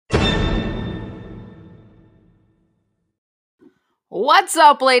What's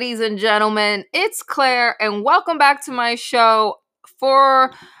up, ladies and gentlemen? It's Claire, and welcome back to my show.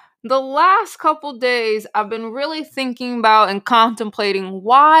 For the last couple days, I've been really thinking about and contemplating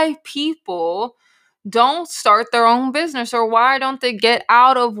why people don't start their own business, or why don't they get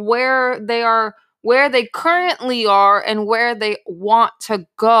out of where they are, where they currently are, and where they want to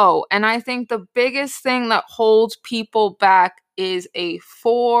go. And I think the biggest thing that holds people back is a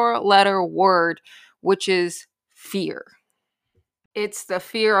 4-letter word, which is fear. It's the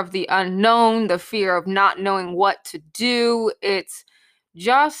fear of the unknown, the fear of not knowing what to do. It's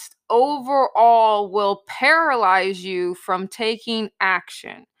just overall will paralyze you from taking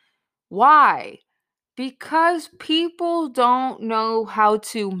action. Why? Because people don't know how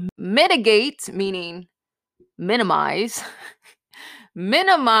to mitigate, meaning minimize,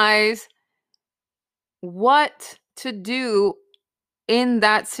 minimize what to do in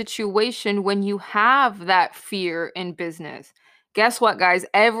that situation when you have that fear in business. Guess what, guys?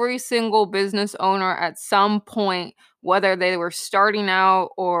 Every single business owner at some point, whether they were starting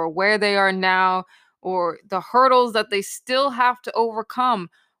out or where they are now, or the hurdles that they still have to overcome,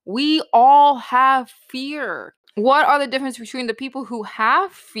 we all have fear. What are the difference between the people who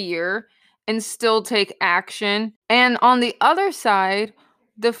have fear and still take action, and on the other side,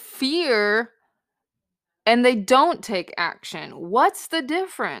 the fear and they don't take action? What's the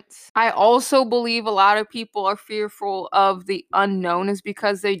difference? I also believe a lot of people are fearful of the unknown is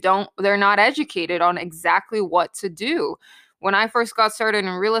because they're not educated on exactly what to do. When I first got started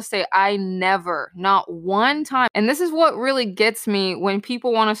in real estate, I never, not one time, and this is what really gets me when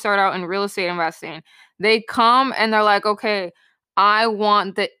people want to start out in real estate investing. They come and they're like, okay, I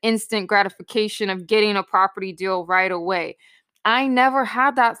want the instant gratification of getting a property deal right away. I never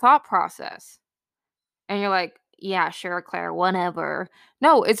had that thought process. And you're like, yeah, sure, Claire, whatever.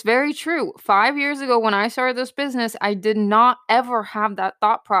 No, it's very true. 5 years ago, when I started this business, I did not ever have that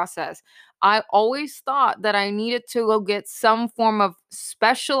thought process. I always thought that I needed to go get some form of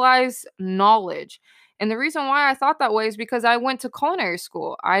specialized knowledge. And the reason why I thought that way is because I went to culinary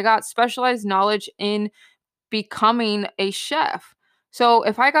school. I got specialized knowledge in becoming a chef. So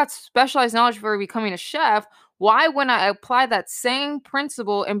if I got specialized knowledge for becoming a chef, why wouldn't I apply that same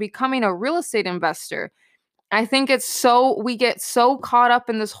principle in becoming a real estate investor? I think we get so caught up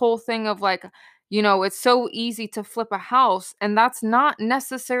in this whole thing of like, it's so easy to flip a house, and that's not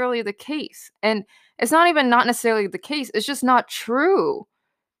necessarily the case. And it's not even not necessarily the case, it's just not true.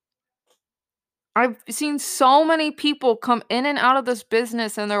 I've seen so many people come in and out of this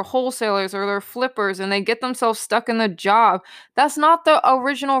business, and they're wholesalers or they're flippers, and they get themselves stuck in the job. That's not the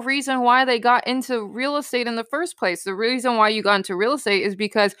original reason why they got into real estate in the first place. The reason why you got into real estate is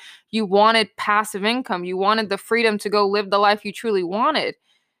because you wanted passive income. You wanted the freedom to go live the life you truly wanted.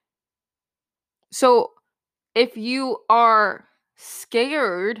 So if you are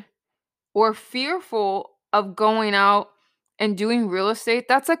scared or fearful of going out and doing real estate,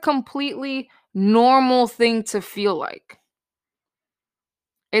 that's a completely normal thing to feel like.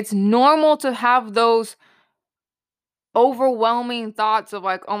 It's normal to have those overwhelming thoughts of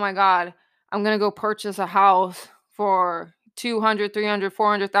like, oh my God, I'm going to go purchase a house for $200, $300,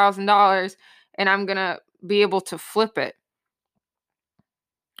 $400,000, and I'm going to be able to flip it.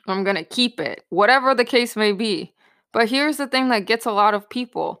 I'm going to keep it, whatever the case may be. But here's the thing that gets a lot of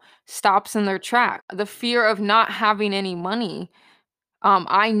people stops in their track: the fear of not having any money.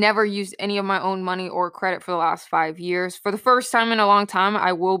 I never used any of my own money or credit for the last 5 years. For the first time in a long time,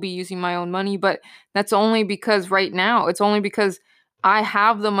 I will be using my own money, but that's only because right now, it's only because I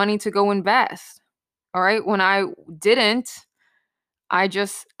have the money to go invest. All right. When I didn't, I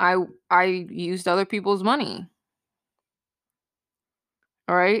used other people's money.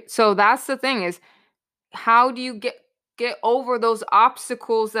 All right. So that's the thing is, how do you get over those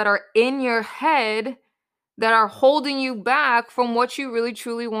obstacles that are in your head that are holding you back from what you really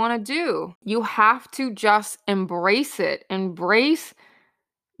truly want to do? You have to just embrace it. Embrace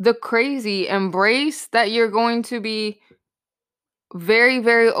the crazy. Embrace that you're going to be very,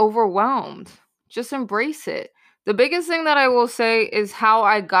 very overwhelmed. Just embrace it. The biggest thing that I will say is how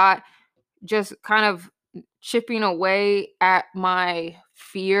I got just kind of chipping away at my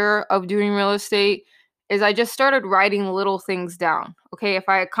fear of doing real estate is I just started writing little things down. Okay, if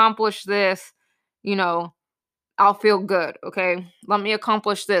I accomplish this, you know, I'll feel good. Okay, let me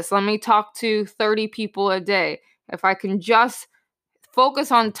accomplish this. Let me talk to 30 people a day. If I can just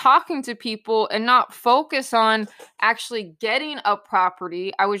focus on talking to people and not focus on actually getting a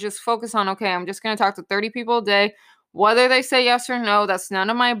property, I would just focus on, okay, I'm just going to talk to 30 people a day. Whether they say yes or no, that's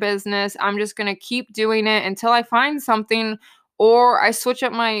none of my business. I'm just going to keep doing it until I find something or I switch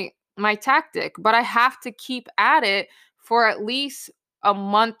up my tactic. But I have to keep at it for at least a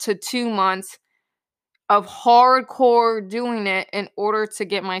month to 2 months of hardcore doing it in order to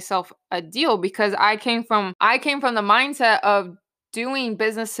get myself a deal, because I came from the mindset of doing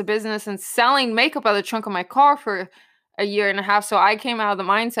business to business and selling makeup out of the trunk of my car for a year and a half. So I came out of the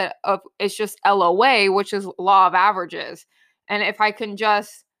mindset of it's just LOA, which is law of averages. And if I can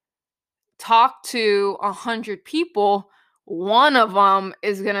just talk to 100 people, one of them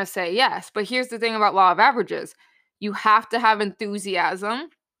is going to say yes. But here's the thing about law of averages. You have to have enthusiasm.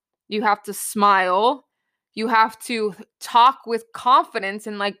 You have to smile. You have to talk with confidence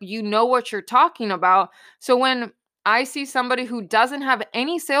and like you know what you're talking about. So when I see somebody who doesn't have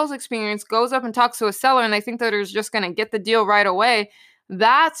any sales experience goes up and talks to a seller and they think that they're just going to get the deal right away,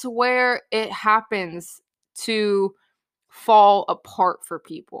 that's where it happens to fall apart for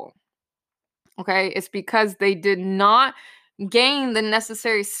people. Okay? It's because they did not gain the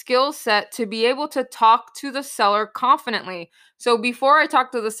necessary skill set to be able to talk to the seller confidently. So before I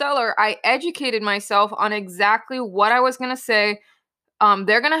talked to the seller, I educated myself on exactly what I was going to say.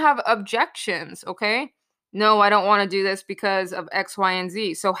 They're going to have objections, okay? No, I don't want to do this because of X, Y, and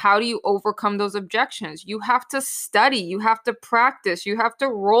Z. So how do you overcome those objections? You have to study, you have to practice, you have to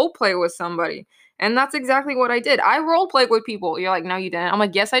role play with somebody. And that's exactly what I did. I role played with people. You're like, no, you didn't. I'm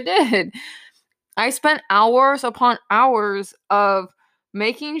like, yes, I did. I spent hours upon hours of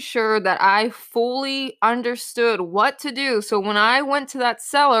making sure that I fully understood what to do. So when I went to that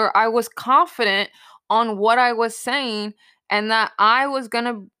seller, I was confident on what I was saying and that I was going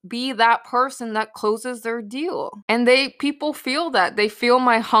to be that person that closes their deal. And people feel that. They feel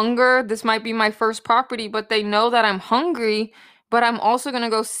my hunger. This might be my first property, but they know that I'm hungry, but I'm also going to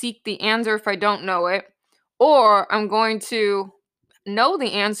go seek the answer if I don't know it. Or I'm going to know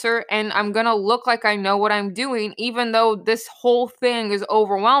the answer and I'm going to look like I know what I'm doing, even though this whole thing is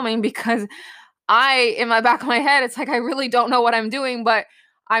overwhelming because in my back of my head, it's like, I really don't know what I'm doing, but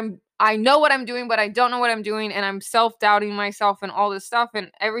I know what I'm doing, but I don't know what I'm doing. And I'm self-doubting myself and all this stuff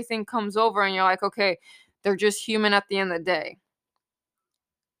and everything comes over and you're like, okay, they're just human at the end of the day.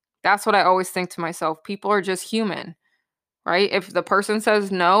 That's what I always think to myself. People are just human, right? If the person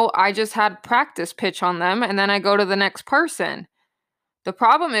says no, I just had practice pitch on them and then I go to the next person. The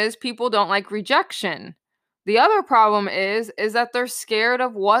problem is people don't like rejection. The other problem is that they're scared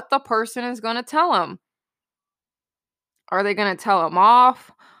of what the person is going to tell them. Are they going to tell them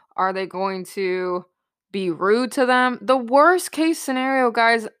off? Are they going to be rude to them? The worst case scenario,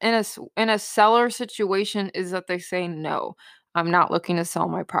 guys, in a seller situation is that they say no. I'm not looking to sell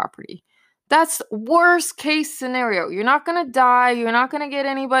my property. That's worst case scenario. You're not going to die. You're not going to get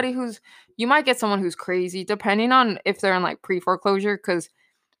anybody you might get someone who's crazy depending on if they're in like pre-foreclosure because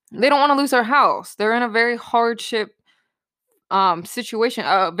they don't want to lose their house. They're in a very hardship situation,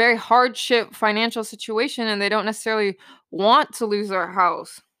 a very hardship financial situation, and they don't necessarily want to lose their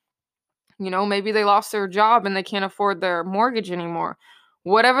house. Maybe they lost their job and they can't afford their mortgage anymore.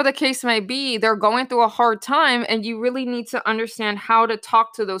 Whatever the case may be, they're going through a hard time, and you really need to understand how to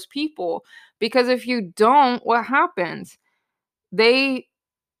talk to those people. Because if you don't, what happens? They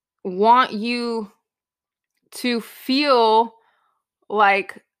want you to feel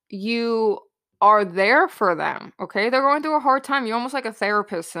like you are there for them. Okay. They're going through a hard time. You're almost like a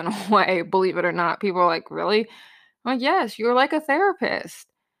therapist in a way, believe it or not. People are like, really? Well, yes, you're like a therapist.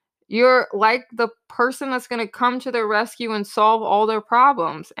 You're like the person that's going to come to their rescue and solve all their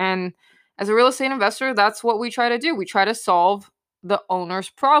problems. And as a real estate investor, that's what we try to do. We try to solve the owner's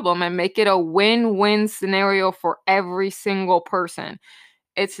problem and make it a win-win scenario for every single person.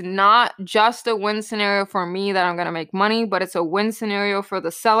 It's not just a win scenario for me that I'm going to make money, but it's a win scenario for the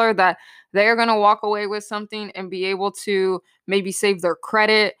seller that they're going to walk away with something and be able to maybe save their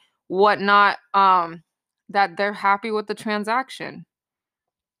credit, whatnot, that they're happy with the transaction.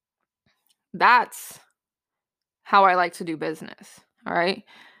 That's how I like to do business. All right.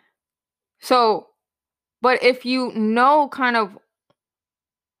 So, but if you know kind of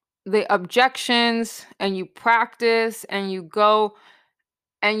the objections and you practice and you go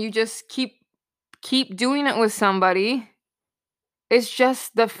and you just keep doing it with somebody, it's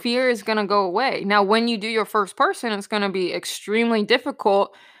just the fear is going to go away. Now, when you do your first person, it's going to be extremely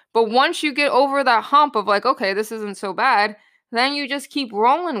difficult. But once you get over that hump of like, okay, this isn't so bad, then you just keep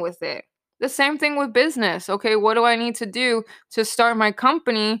rolling with it. The same thing with business. Okay, what do I need to do to start my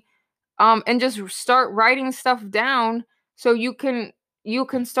company? And just start writing stuff down so you can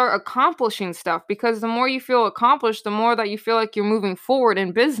start accomplishing stuff, because the more you feel accomplished, the more that you feel like you're moving forward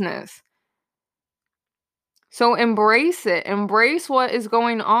in business. So embrace it. Embrace what is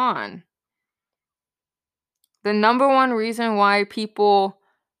going on. The number one reason why people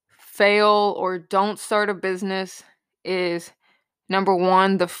fail or don't start a business is number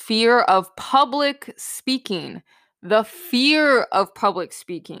one, the fear of public speaking. The fear of public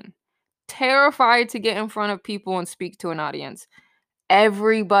speaking. Terrified to get in front of people and speak to an audience.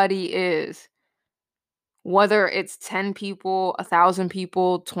 Everybody is. Whether it's 10 people, 1,000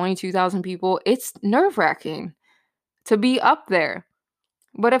 people, 22,000 people, it's nerve-wracking to be up there.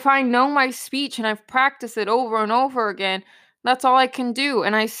 But if I know my speech and I've practiced it over and over again, that's all I can do.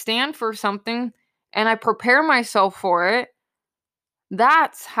 And I stand for something and I prepare myself for it.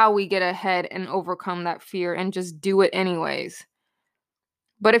 That's how we get ahead and overcome that fear and just do it anyways.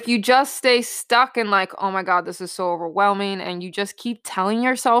 But if you just stay stuck in like, oh my God, this is so overwhelming, and you just keep telling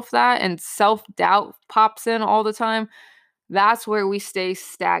yourself that and self-doubt pops in all the time, that's where we stay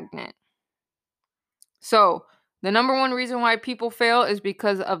stagnant. So, the number one reason why people fail is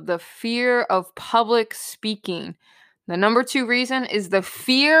because of the fear of public speaking. The number two reason is the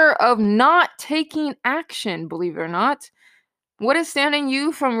fear of not taking action, believe it or not. What is standing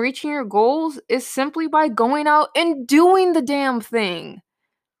you from reaching your goals is simply by going out and doing the damn thing.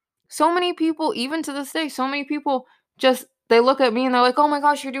 So many people, even to this day, so many people just, they look at me and they're like, oh my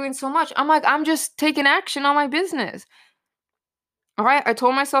gosh, you're doing so much. I'm like, I'm just taking action on my business. All right. I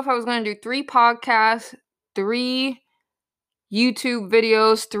told myself I was going to do 3 podcasts, 3 YouTube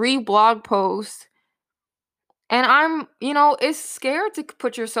videos, 3 blog posts. And I'm, it's scared to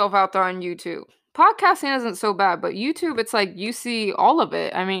put yourself out there on YouTube. Podcasting isn't so bad, but YouTube, it's like you see all of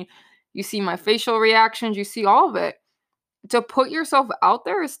it. I mean, you see my facial reactions, you see all of it. To put yourself out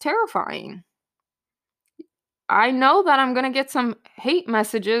there is terrifying. I know that I'm going to get some hate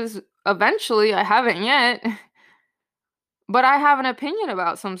messages eventually. I haven't yet. But I have an opinion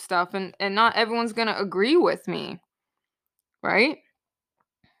about some stuff, and not everyone's going to agree with me. Right?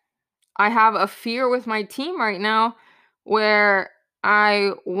 I have a fear with my team right now where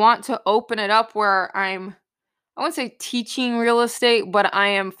I want to open it up where I wouldn't say teaching real estate, but I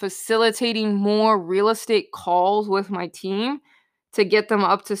am facilitating more real estate calls with my team to get them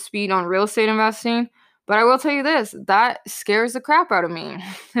up to speed on real estate investing. But I will tell you this, that scares the crap out of me.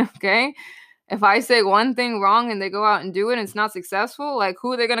 Okay? If I say one thing wrong and they go out and do it and it's not successful, like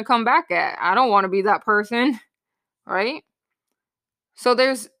who are they going to come back at? I don't want to be that person, right? So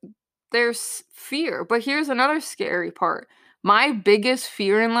there's fear. But here's another scary part. My biggest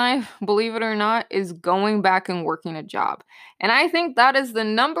fear in life, believe it or not, is going back and working a job. And I think that is the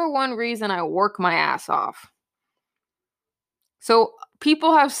number one reason I work my ass off. So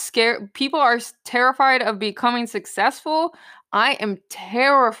people are terrified of becoming successful. I am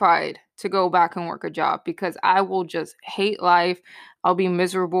terrified to go back and work a job because I will just hate life. I'll be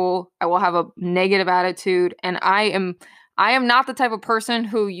miserable. I will have a negative attitude. And I am not the type of person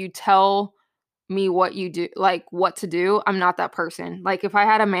who you tell me what you do, like what to do. I'm not that person. Like if I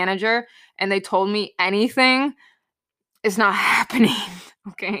had a manager and they told me anything, it's not happening.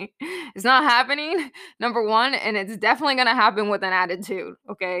 Okay. It's not happening. Number one, and it's definitely going to happen with an attitude.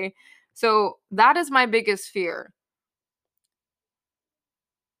 Okay. So that is my biggest fear.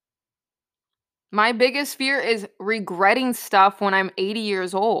 My biggest fear is regretting stuff when I'm 80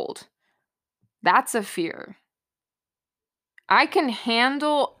 years old. That's a fear. I can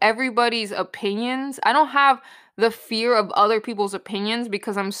handle everybody's opinions. I don't have the fear of other people's opinions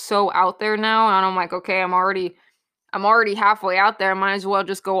because I'm so out there now. And I'm like, okay, I'm already halfway out there. I might as well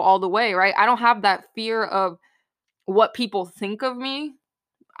just go all the way, right? I don't have that fear of what people think of me.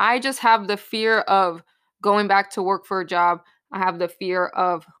 I just have the fear of going back to work for a job. I have the fear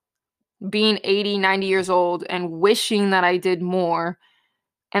of being 80, 90 years old and wishing that I did more.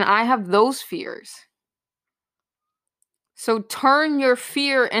 And I have those fears. So turn your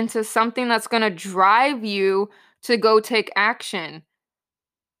fear into something that's going to drive you to go take action.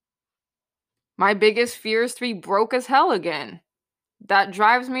 My biggest fear is to be broke as hell again. That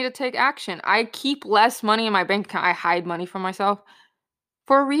drives me to take action. I keep less money in my bank account. I hide money from myself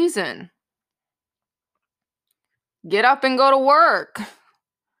for a reason. Get up and go to work.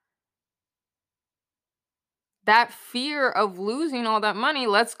 That fear of losing all that money,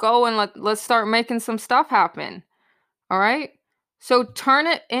 let's go and let's start making some stuff happen. All right? So turn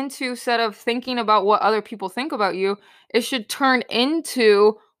it into, instead of thinking about what other people think about you, it should turn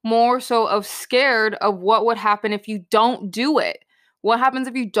into more so of scared of what would happen if you don't do it. What happens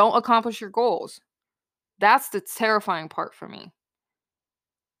if you don't accomplish your goals? That's the terrifying part for me.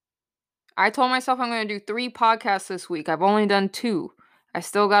 I told myself I'm going to do 3 podcasts this week. I've only done 2. I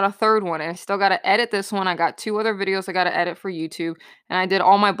still got a third one, and I still got to edit this one. I got 2 other videos I got to edit for YouTube, and I did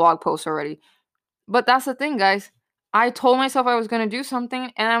all my blog posts already. But that's the thing, guys. I told myself I was going to do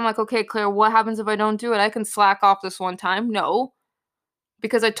something, and I'm like, okay, Claire, what happens if I don't do it? I can slack off this one time. No,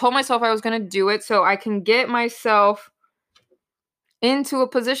 because I told myself I was going to do it so I can get myself into a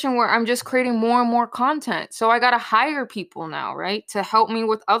position where I'm just creating more and more content. So I got to hire people now, right? To help me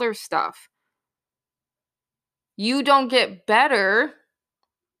with other stuff. You don't get better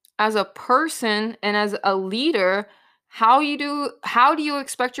as a person and as a leader. How do you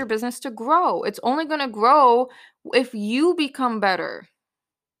expect your business to grow? It's only going to grow if you become better.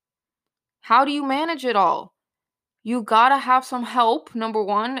 How do you manage it all? You got to have some help, number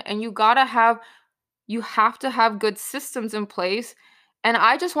 1, and you have to have good systems in place. And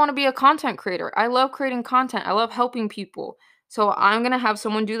I just want to be a content creator. I love creating content. I love helping people. So I'm going to have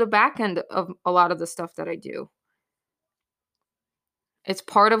someone do the back end of a lot of the stuff that I do. It's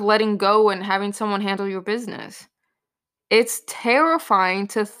part of letting go and having someone handle your business. It's terrifying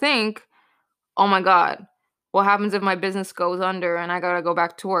to think, oh my God, what happens if my business goes under and I got to go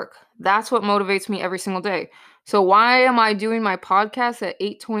back to work? That's what motivates me every single day. So why am I doing my podcast at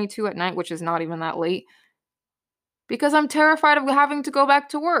 8:22 at night, which is not even that late? Because I'm terrified of having to go back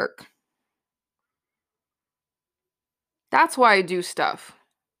to work. That's why I do stuff.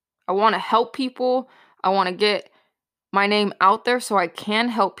 I want to help people. I want to get my name out there so I can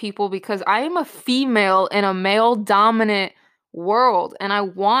help people, because I am a female in a male dominant world, and I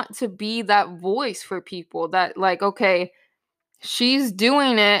want to be that voice for people that, like, okay, she's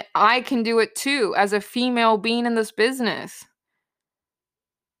doing it, I can do it too as a female being in this business.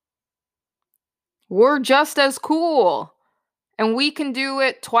 We're just as cool, and we can do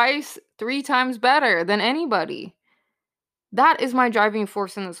it twice, 3 times better than anybody. That is my driving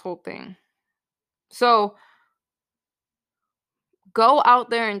force in this whole thing. So go out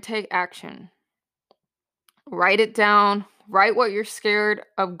there and take action. Write it down. Write what you're scared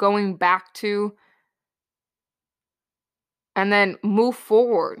of going back to. And then move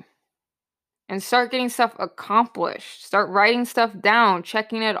forward and start getting stuff accomplished. Start writing stuff down,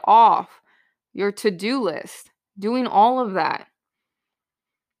 checking it off your to-do list, doing all of that.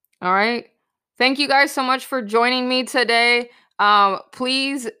 All right. Thank you guys so much for joining me today.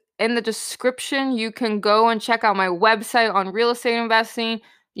 Please, in the description, you can go and check out my website on real estate investing.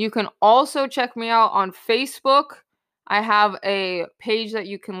 You can also check me out on Facebook. I have a page that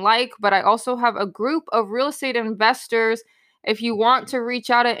you can like, but I also have a group of real estate investors. If you want to reach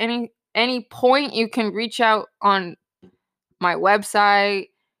out at any point, you can reach out on my website,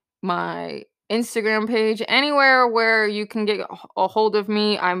 my Instagram page, anywhere where you can get a hold of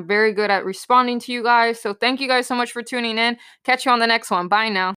me. I'm very good at responding to you guys. So thank you guys so much for tuning in. Catch you on the next one. Bye now.